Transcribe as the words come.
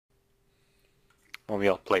when we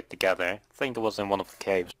all played together. I think it was in one of the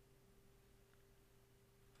caves.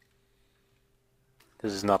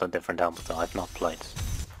 This is not a different helmet though. I've not played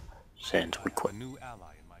since we quit. A new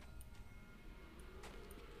ally in my...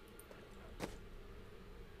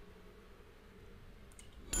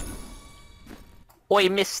 Oi,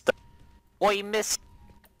 mister! Oi, mister!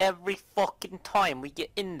 Every fucking time we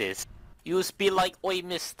get in this, you just be like, oi,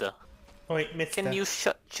 mister. Oi, mister. Can you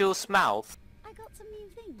shut your mouth? I got some new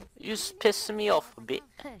things. You're just pissing me off a bit.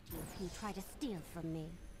 Hurt you if you try to steal from me.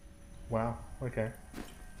 Wow, okay.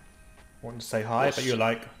 Wanted to say hi, but you're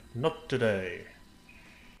like, not today.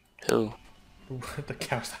 Who? The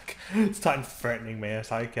cow's like starting threatening me.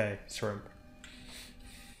 It's like, okay, shrimp.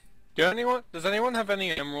 Does anyone have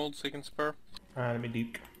any emeralds they can spare? Let me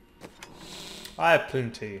duke. I have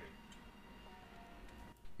plenty.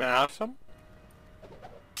 May I have some?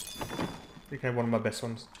 You can have one of my best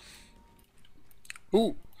ones.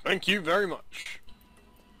 Ooh, thank you very much.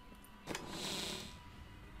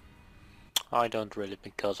 I don't really,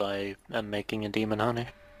 because I am making a demon honey.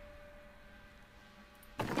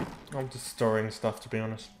 I'm just storing stuff, to be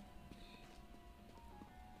honest.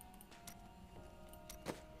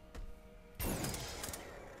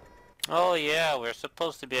 Oh yeah, we're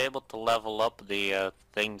supposed to be able to level up the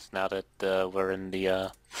things now that we're in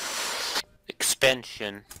the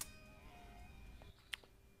expansion.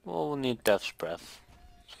 Well, we'll need Death's Breath.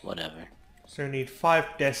 Whatever. So you need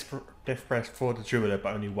 5 death breath for the jeweler,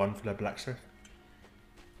 but only 1 for the blacksmith.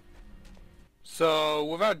 So,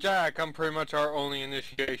 without Jack, I'm pretty much our only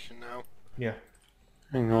initiation now. Yeah.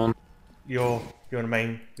 Hang on. You're the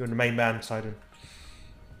main man, Sidon.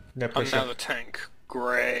 No I'm pressure. now the tank.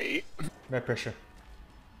 Great. No pressure.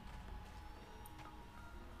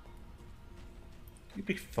 You'll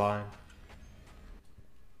be fine.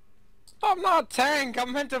 I'm not tank,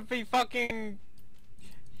 I'm meant to be fucking...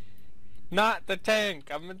 Not the tank,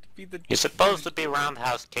 I'm meant to be the... You're supposed to be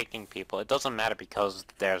roundhouse kicking people. It doesn't matter because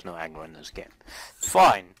there's no aggro in this game.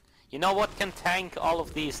 Fine. You know what can tank all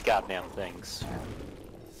of these goddamn things?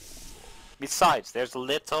 Besides, there's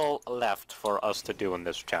little left for us to do in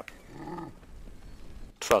this chapter.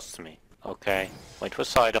 Trust me, okay? Wait for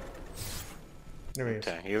Sidon. There he is.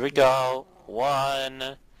 Okay, here we go.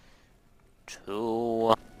 1,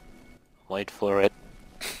 2... Wait for it.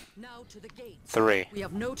 Now to the gates. 3. We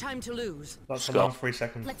have no time to lose. That's go. another 3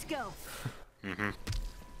 seconds. Let's go.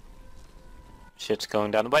 Shit's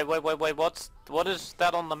going down. Wait, what is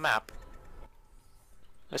that on the map?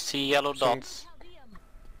 I see yellow dots.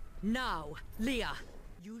 Now, Leah.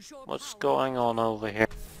 Use your What's power. going on over here?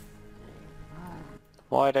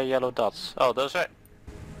 Why are there yellow dots? Oh, those are...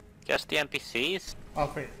 Guess the NPCs? I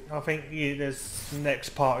think there's next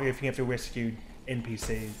part if you have to rescue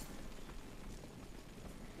NPCs.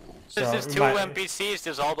 So There's we two might- NPCs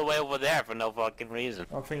just all the way over there for no fucking reason.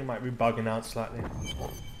 I think it might be bugging out slightly.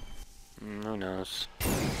 Who knows?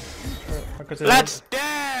 Because Let's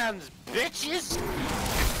dance, bitches!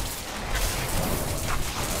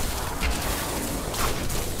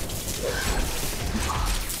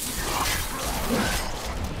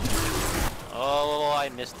 Oh, I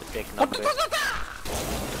missed the big numbers.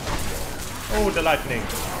 Oh, the lightning!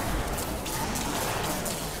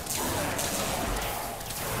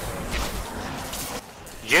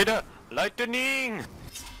 Jada, lightning!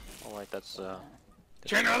 Oh wait, that's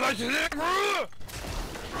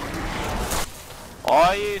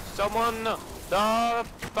I summon the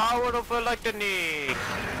power of lightning!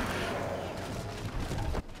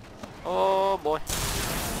 Oh boy.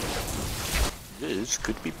 This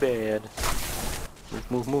could be bad.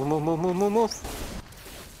 Move.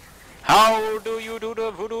 How do you do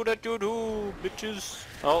the voodoo that you do, bitches?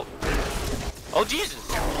 Oh. Oh Jesus!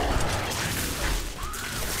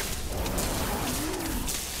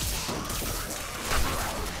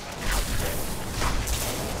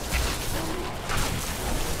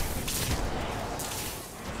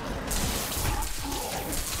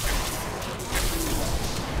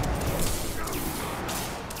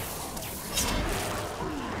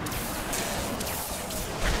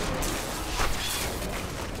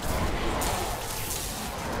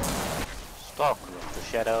 Stalker of the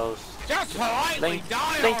shadows. Just politely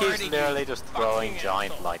die Think already, he's literally just throwing fucking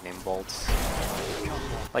giant asshole. lightning bolts.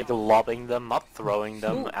 Like lobbing them, not throwing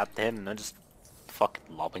them at him, no, just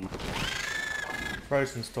fucking lobbing them.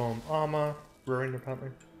 Frozen Storm armor, ruined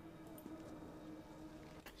apparently.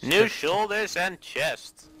 New shoulders and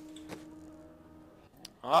chest.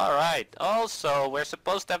 Alright, also, we're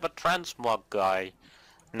supposed to have a transmog guy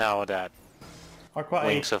now that I got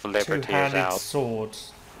Wings a of Liberty is two-handed out. sword,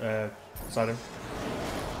 Sidon.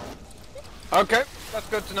 Okay, that's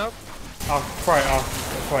good to know. I'll throw it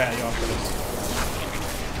at you after this.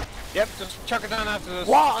 Yep, just chuck it down after this.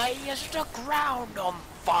 Why is the ground on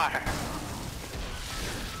fire?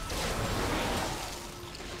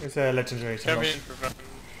 It's a legendary. So Champion revenge.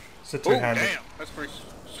 it's a Oh, two-handed. damn, that's pretty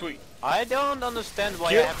sweet. I don't understand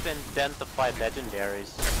why I have to identify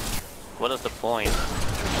legendaries. What is the point?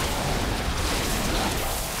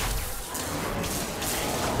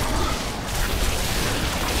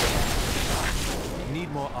 Need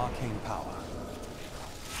more arcane power.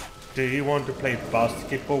 Do you want to play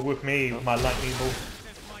basketball with me, my lightning ball?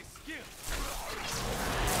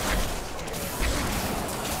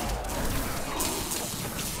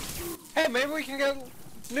 Hey, maybe we can get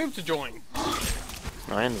Noob to join.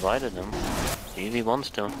 I invited him. See if he wants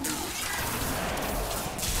to.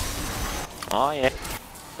 Oh yeah,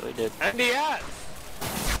 so he did. And he has.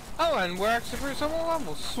 Oh, and we're actually pretty similar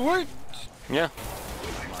levels. Sweet. Yeah.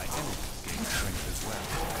 My enemies gain strength as well.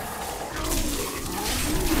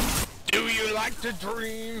 Do you like to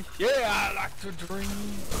dream? Yeah, I like to dream.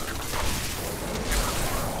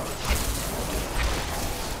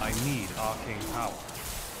 I need arcane power.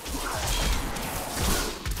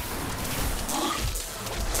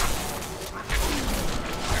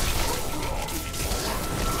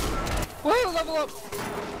 Well, level up.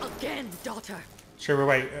 Again, daughter. Should we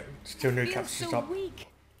wait? Still new Feels captures so up. weak.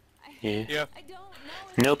 Yeah. Yeah. I don't know.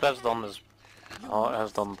 Nope, has done this. Oh,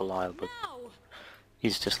 has done Belial, but Now.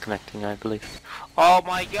 he's disconnecting, I believe. Oh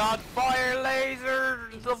my God! Fire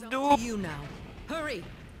lasers of doom! You now. Hurry.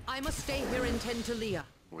 I must stay here and tend to Leah.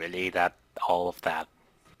 Really? That all of that?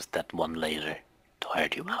 Just that one laser?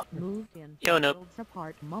 Tired you out? Moved in. Yo, Nope. Worlds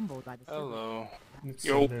apart, mumbled by the servant. Hello. It's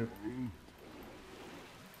Yo. new.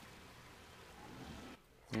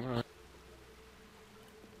 Alright.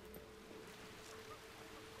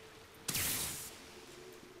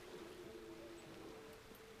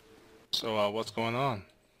 So, what's going on?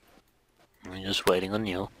 I'm just waiting on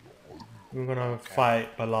you. We're gonna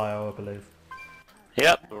fight Belial, I believe.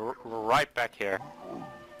 Yep, right back here.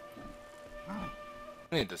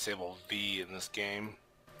 I need to disable V in this game.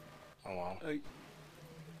 Oh well.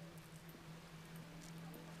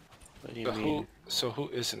 What do you mean? So who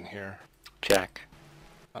isn't here? Jack.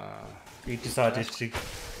 He decided to.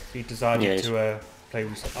 He decided Yeah, to play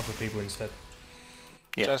with other people instead.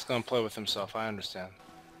 Yeah. Jack's gonna play with himself, I understand.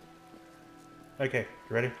 Okay,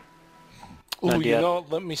 you ready? Ooh, Not you yet. know,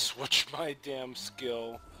 let me switch my damn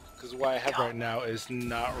skill. Because what I have right now is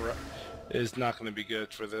not gonna be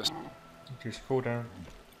good for this. Just cool down.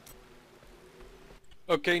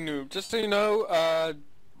 Okay, Noob, just so you know,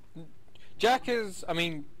 Jack is,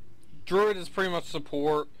 Druid is pretty much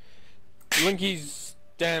support. Linky's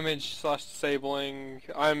damage / disabling.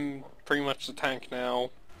 I'm pretty much the tank now.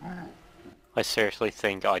 I seriously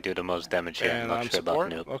think I do the most damage here. I'm And not I'm sure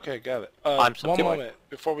support? about Noob. Okay, got it. I'm One support. moment,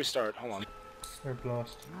 before we start, hold on. No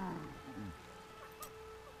blast.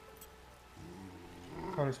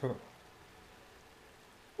 Oh, it's got.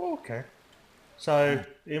 Oh, okay. So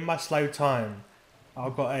in my slow time,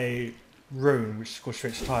 I've got a rune which is called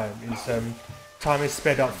Stretch Time. It's time is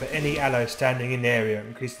sped up for any ally standing in the area,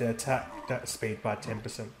 increase their attack speed by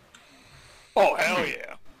 10%. Oh, hell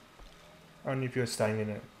yeah. Only if you're staying in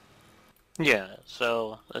it. Yeah,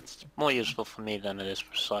 so it's more useful for me than it is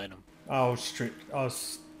for Sidon. I'll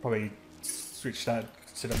probably switch that,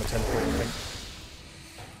 set up my teleport, I think.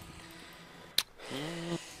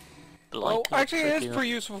 Well, actually it is pretty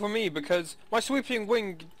useful for me because my sweeping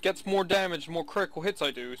wing gets more damage, more critical hits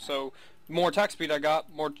I do, so the more attack speed I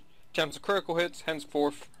got, more chance of critical hits,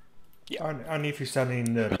 henceforth. Yeah. Only if you're standing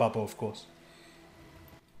in the bubble, of course.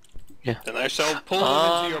 Yeah. Then I shall pull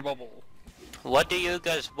it into your bubble. What do you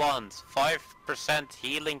guys want? 5%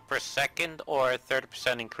 healing per second or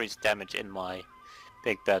 30% increased damage in my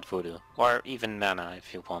Big Bad Voodoo? Or even mana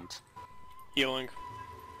if you want. Healing.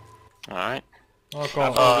 Alright. I've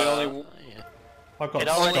got, Yeah. I've got It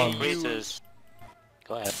only stun. increases...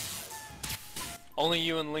 Go ahead. Only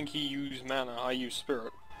you and Linky use mana, I use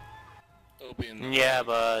spirit. It'll be in the Yeah,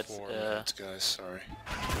 but... 4 minutes, guys, sorry.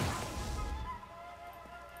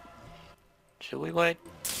 Should we wait?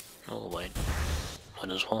 We'll wait.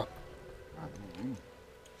 Might as well.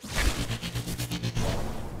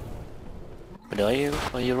 But are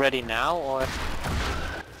you ready now, or...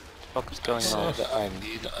 What is going on? Said I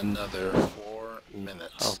need another 4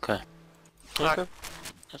 minutes. Okay. Okay.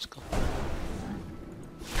 Let's go.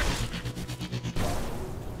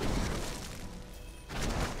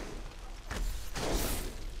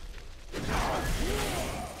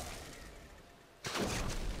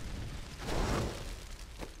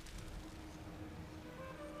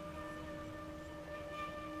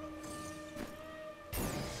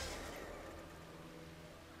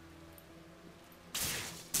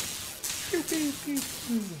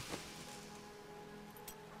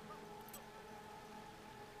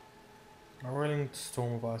 A rolling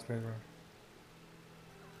storm of ice bear.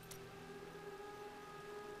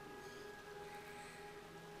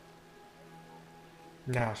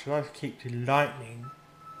 Now, should I keep the lightning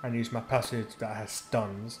and use my passive that has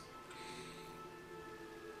stuns?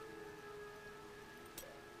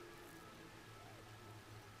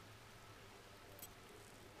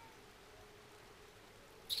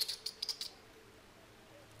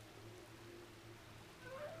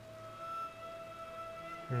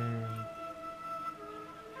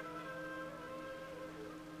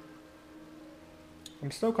 I'm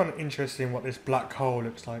still kind of interested in what this black hole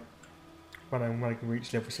looks like when I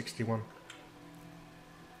reach level 61.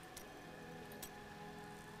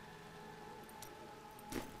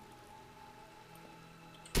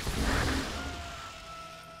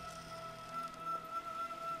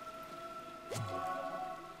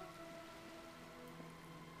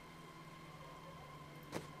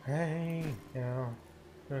 Hey, now,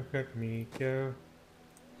 look at me go.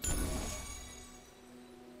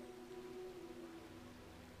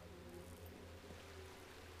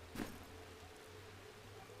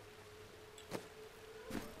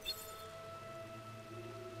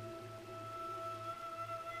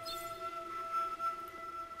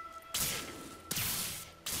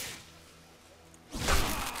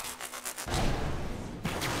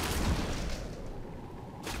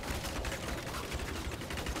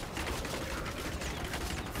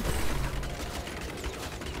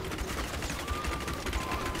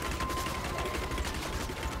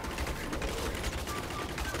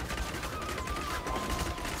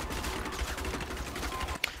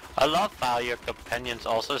 I love how your companions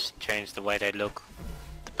also change the way they look,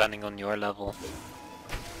 depending on your level.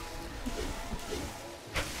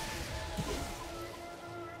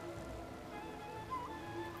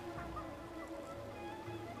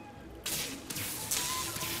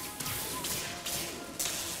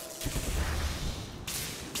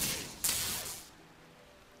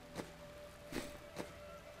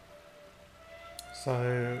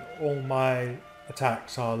 So all my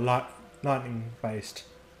attacks are lightning based.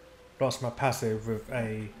 Plus my passive with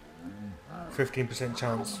a 15%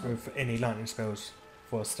 chance with any lightning spells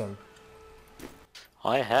for a stun.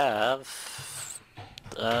 I have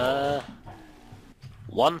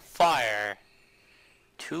 1 fire,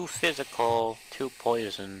 2 physical, 2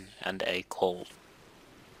 poison, and a cold.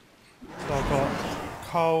 So I've got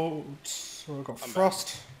cold, so I've got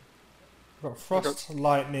frost. I've got frost,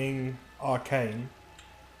 lightning, arcane.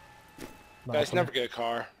 Guys, never get a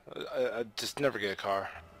car. I just never get a car.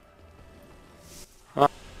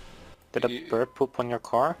 Did a bird poop on your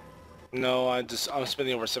car? No, I'm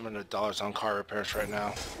spending over $700 on car repairs right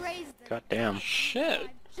now. Praise the God damn. Shit.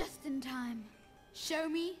 just in time. Show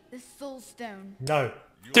me the soul stone. No.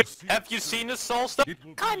 Dude, have you seen the soul stone?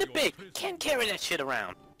 Kinda big. Can't carry that shit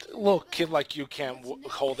around. A little kid like you can't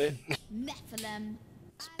hold it. Nephilim.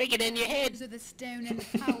 It's bigger than your head. Those are the stone and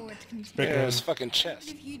the power it contains. Yeah, his fucking chest.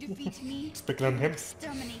 If you defeat me, Bigger than him.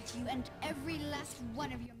 exterminate you and every last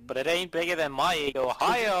one of your. But it ain't bigger than my ego.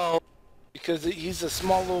 Ohio. Because he's a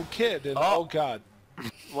small little kid, and oh god.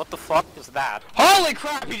 What the fuck is that? Holy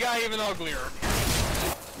crap, he got even uglier.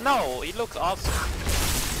 No, he looks awesome.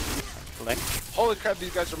 Like, Holy crap,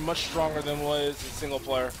 these guys are much stronger than what is in single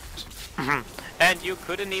player. and you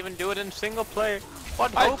couldn't even do it in single player.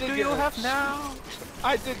 What I hope did do get you it. have now?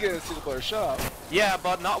 I did get a single player, shut up. Yeah,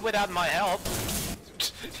 but not without my help.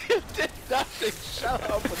 You did nothing, shut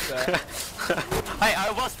up with that. Hey, I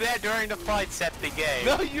was there during the fight set the game.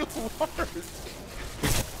 No, you weren't.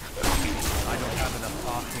 I don't have enough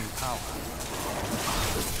arcane power.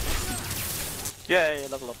 Yay,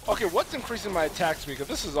 level up. Okay, what's increasing my attack speed? Because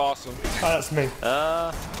this is awesome. Oh, that's me. In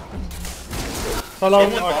the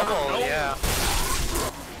bubble, yeah.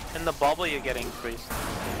 In the bubble you get increased.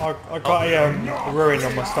 I got a ruin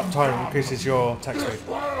on my stop time increases your attack speed.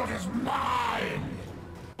 I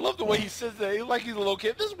love the way he says that. He's like he's a little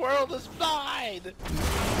kid. This world is mine.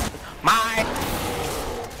 Mine!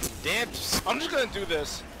 Dibs! I'm just gonna do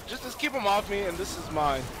this. Just keep him off me, and this is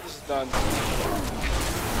mine. This is done.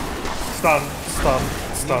 Stun.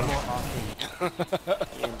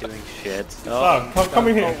 You ain't doing shit. Oh, come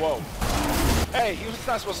in Oh, here. whoa. Hey, he was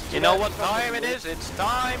not supposed to do You that. know what time it is? It's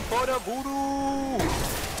time for the voodoo!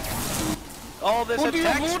 All this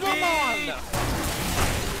attack speed!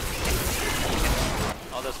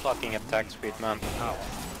 All this fucking attack speed, man.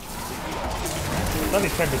 It's only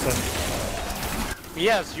 10%.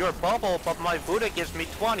 Yes, your bubble, but my Buddha gives me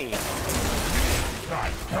 20.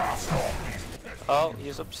 Oh,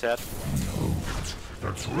 he's upset.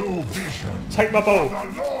 Take my ball.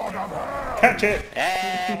 Catch it.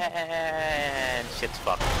 And shit's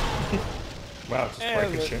fucked. Wow, just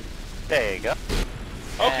breaking shit. There you go.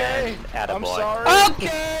 Okay, And I'm attaboy. sorry.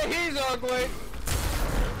 Okay, he's ugly.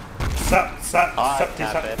 I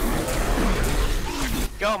have it.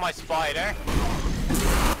 Go, my spider.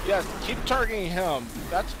 Yes, keep targeting him.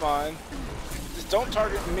 That's fine. Just don't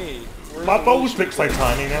target me. My balls look so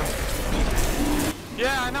tiny now.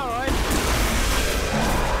 Yeah, I know, right?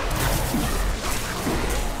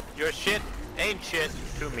 Your shit ain't shit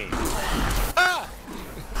to me. Ah!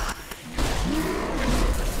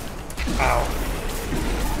 Ow.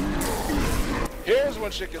 Here's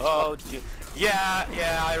when shit gets Oh, yeah,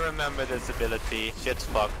 I remember this ability. Shit's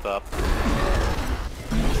fucked up.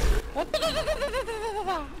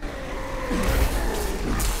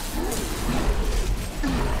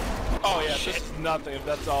 Oh yeah, this is nothing. If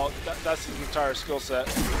that's all, that's his entire skill set.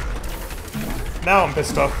 Now I'm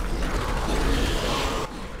pissed off.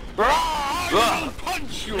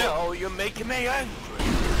 Punch you. No, you're making me angry.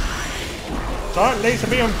 Don't laser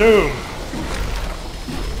me on Doom.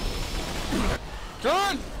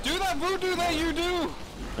 John, do that voodoo that you do.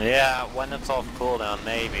 Yeah, when it's off cooldown,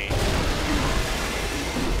 maybe.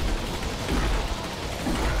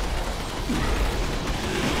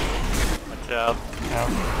 Watch out.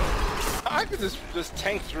 Ow. I could just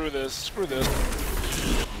tank through this. Screw this.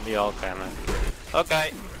 We all can.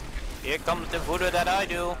 Okay. Here comes the voodoo that I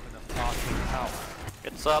do.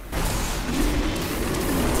 It's up.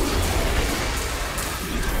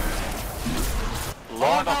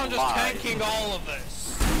 Lord I'm of just Lies. tanking all of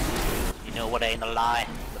this. You know what ain't a lie?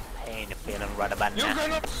 The pain you're feeling right about You're now.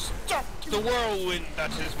 gonna stop the whirlwind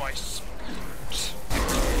that is my spirit.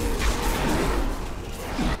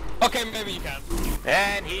 Okay, maybe you can.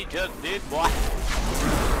 And he just did what?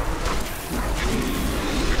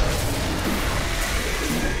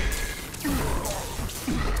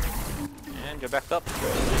 And you're back up.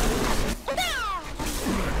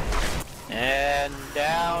 And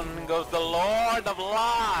down goes the Lord of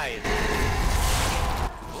Lies.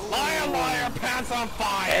 Liar, liar, pants on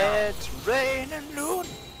fire. It's raining noon.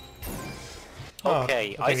 Oh,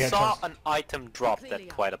 Okay, I I think I saw changed. an item drop that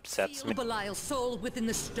quite upsets me. Belial soul within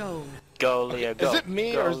the stone. Go, Leah, go. Is it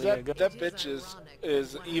me Go, or is Leah, that go. bitch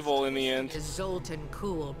is evil in the end? Zoltan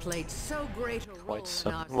Kuhl played so great a role Quite so.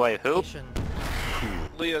 in our Wait, who? salvation.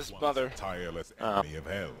 Leah's mother. Tireless enemy of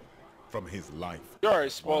hell. From his life, You already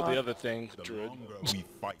spoiled the other thing, the Druid. longer we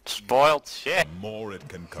fight, Spoiled shit. the more it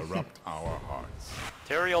can corrupt our hearts.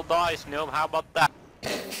 Tyrael dies, Noob, how about that?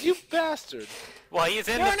 You bastard! Well, he's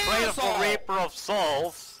in You're the an trailer for asshole. Reaper of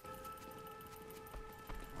Souls.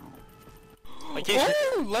 Like Ooh,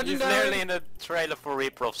 he's legendary. nearly in the trailer for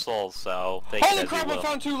Reaper of Souls, so take it Holy as crap, you I will.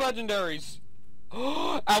 found 2 legendaries.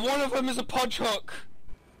 And one of them is a punch hook.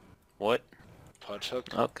 What? Punch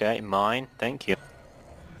hook. Okay, mine. Thank you.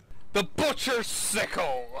 The Butcher's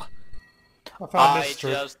Sickle. I found I this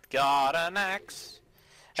tree. just got an axe,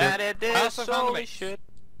 and it I did also found a so mace. shit.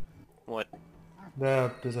 What?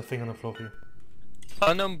 There's a thing on the floor for you.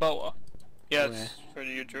 Unknown boa. Yeah, Where? it's for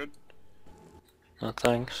you, Druid. No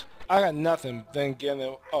thanks. I got nothing. Then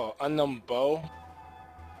again, oh, unknown bow.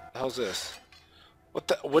 The hell's this? What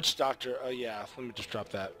the? Witch doctor? Oh yeah. Let me just drop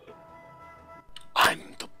that. I'm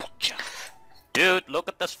the butcher. Dude, look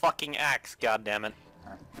at this fucking axe, goddammit.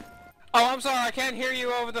 Oh, I'm sorry, I can't hear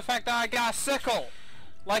you over the fact that I got a sickle.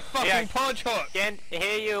 Like fucking Yeah. punch hook. Can't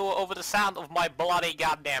hear you over the sound of my bloody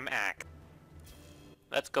goddamn axe.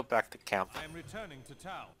 Let's go back to camp. I am returning to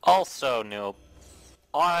town. Also, Noob,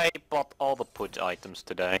 I bought all the pudge items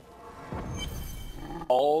today.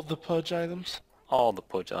 All the pudge items. All the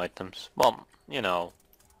pudge items. Well, you know,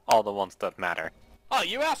 all the ones that matter. Oh,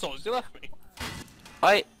 you assholes, you left me.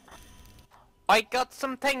 I got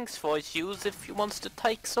some things for you if you wants to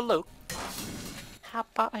take a look. How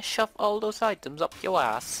about I shove all those items up your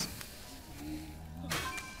ass?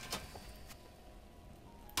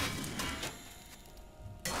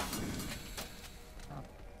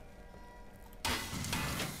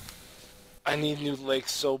 I need new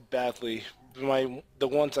legs so badly. The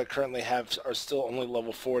ones I currently have are still only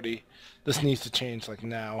level 40. This needs to change like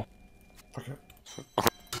now. Okay.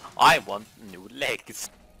 I want new legs.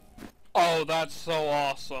 Oh, that's so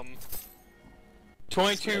awesome.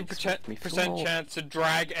 22% Makes me feel old. chance to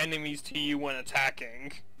drag enemies to you when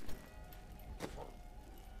attacking.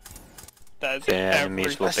 That's The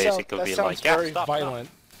enemies will basically that be sounds like, yeah, very stop, violent.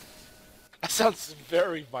 That sounds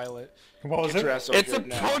very violent. What was Get your it? ass over It's a here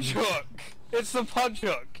now. punch hook! It's the punch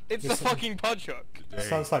hook! It's the Listen. fucking punch hook! It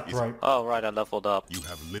sounds like rape. Oh right, I leveled up You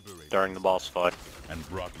have liberated during the boss fight. and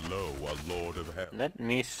brought low a lord of hell. Let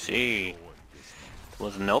me see.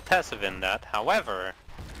 Was no passive in that. However,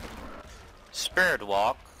 Spirit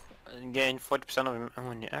Walk gain 40% of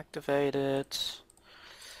when you activate it.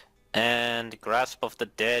 And Grasp of the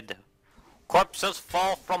Dead. Corpses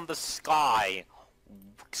fall from the sky.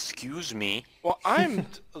 Excuse me. Well, I'm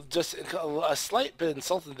just a slight bit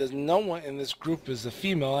insulted that no one in this group is a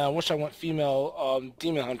female. And I wish I went female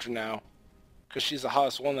Demon Hunter now. Because she's the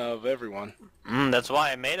hottest one out of everyone. That's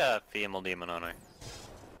why I made a female Demon Hunter.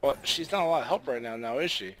 Well, she's not a lot of help right now, is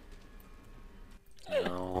she?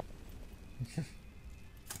 No.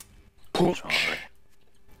 Sorry.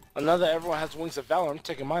 Another everyone has wings of valor. I'm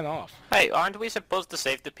taking mine off. Hey, aren't we supposed to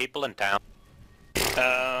save the people in town?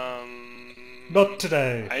 Not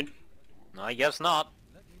today. I guess not.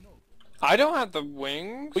 I don't have the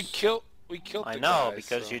wings. We killed I the know, guys,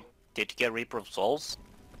 because so. you get Reaper of Souls?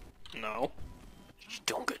 No. You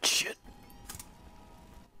don't get shit.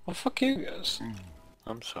 Well, fuck you guys.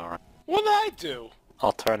 I'm sorry. What did I do?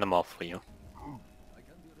 I'll turn them off for you.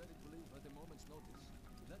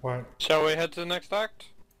 Right. Shall we head to the next act?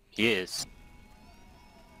 Yes.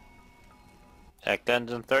 Act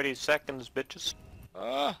ends in 30 seconds, bitches.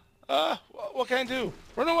 What can I do?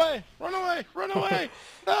 Run away! Run away! Run away!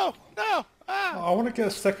 No! No! Ah! I want to get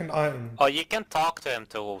a second item. Oh, you can talk to him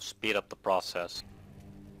to speed up the process.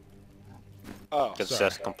 Oh, It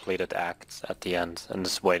sorry. says completed acts at the end, and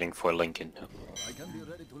it's waiting for Lincoln. I can be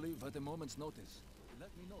ready to leave at a moment's notice. Let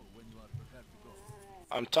me know when you are prepared to go.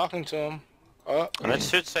 I'm talking to him. And it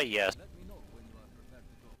should say yes. Let me know when you are prepared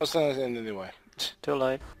to go. Let's not end anyway. Too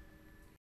late.